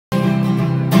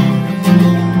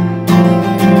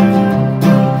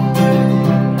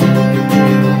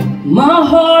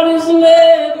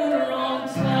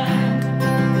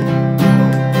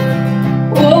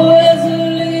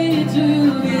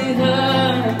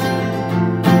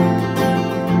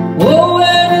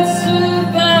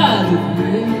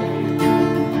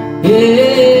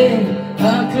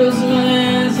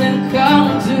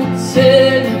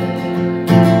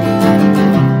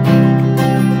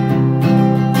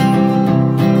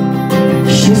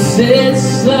said,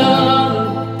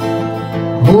 son,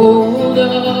 hold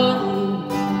on,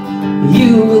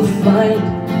 you will find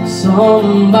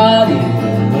somebody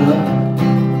to love.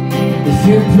 If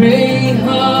you pray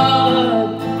hard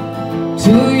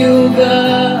to your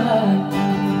God,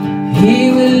 He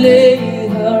will lay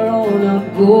her on a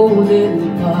golden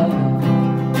path.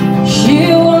 She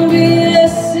won't be a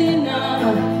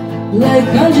sinner like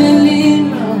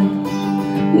Angelina,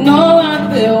 nor like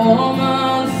the woman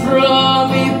from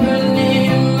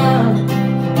Ipanema.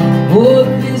 Oh,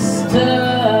 this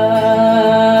time,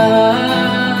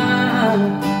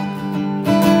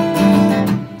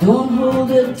 don't hold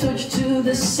a torch to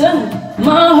the sun.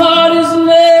 My heart is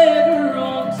never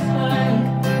on time.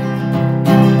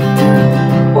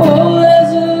 Oh,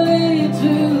 there's a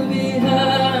little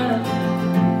behind.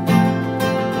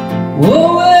 Oh,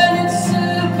 when it's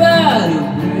about to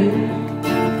break,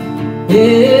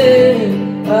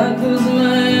 yeah, I close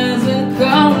my eyes and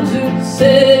count to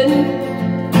 10.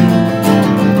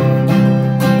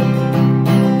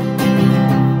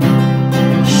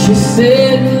 She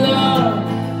said, love,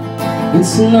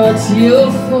 it's not your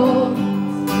fault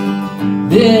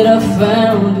that I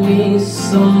found me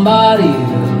somebody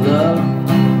to love.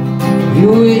 You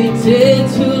waited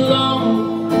too long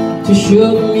to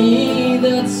show me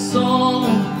that song.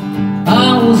 I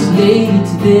was late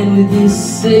then with this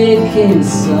second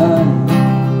son.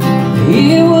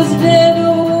 It was dead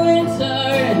of winter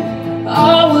and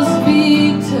I was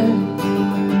beaten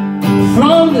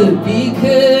from the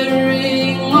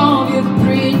bickering of your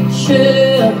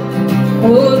preacher.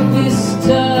 Oh, this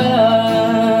time,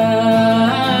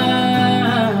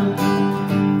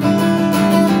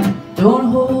 don't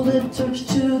hold a torch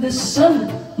to the sun.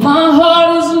 My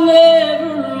heart is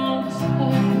never on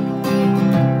time.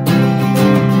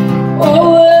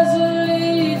 Oh, there's a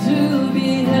little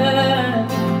behind.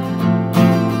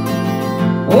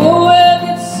 Oh, when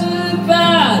it's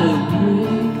about to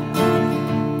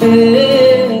break,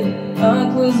 yeah, I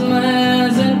close my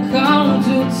eyes and count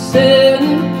to 10.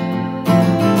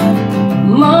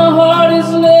 My heart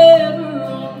is never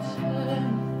on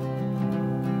time.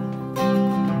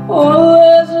 Oh,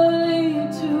 there's a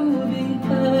little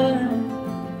behind.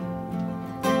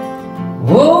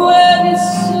 Oh, when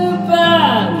it's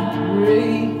about to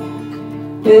break,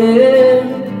 yeah,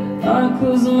 I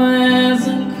close my eyes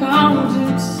and count to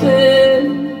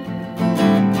 10.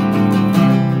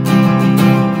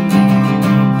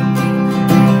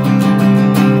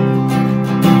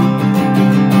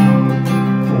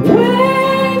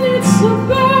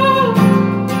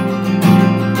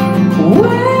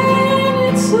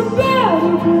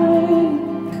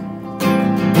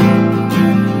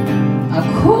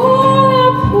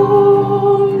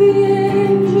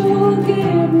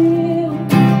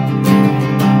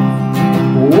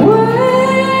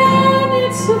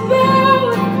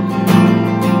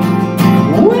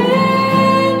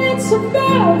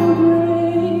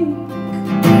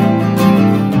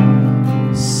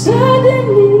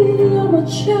 Suddenly I'm a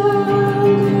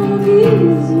child of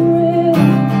Israel.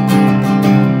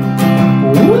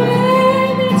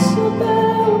 When it's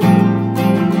about,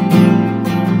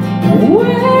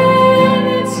 when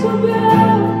it's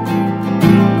about,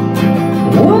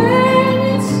 when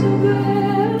it's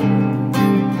about,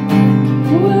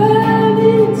 when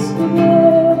it's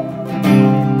about,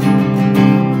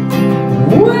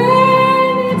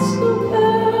 when it's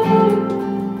about,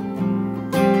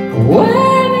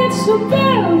 when it's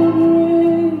about to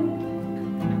break,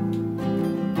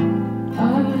 I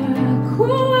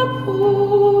call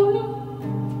upon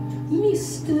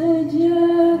Mr.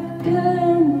 Jack.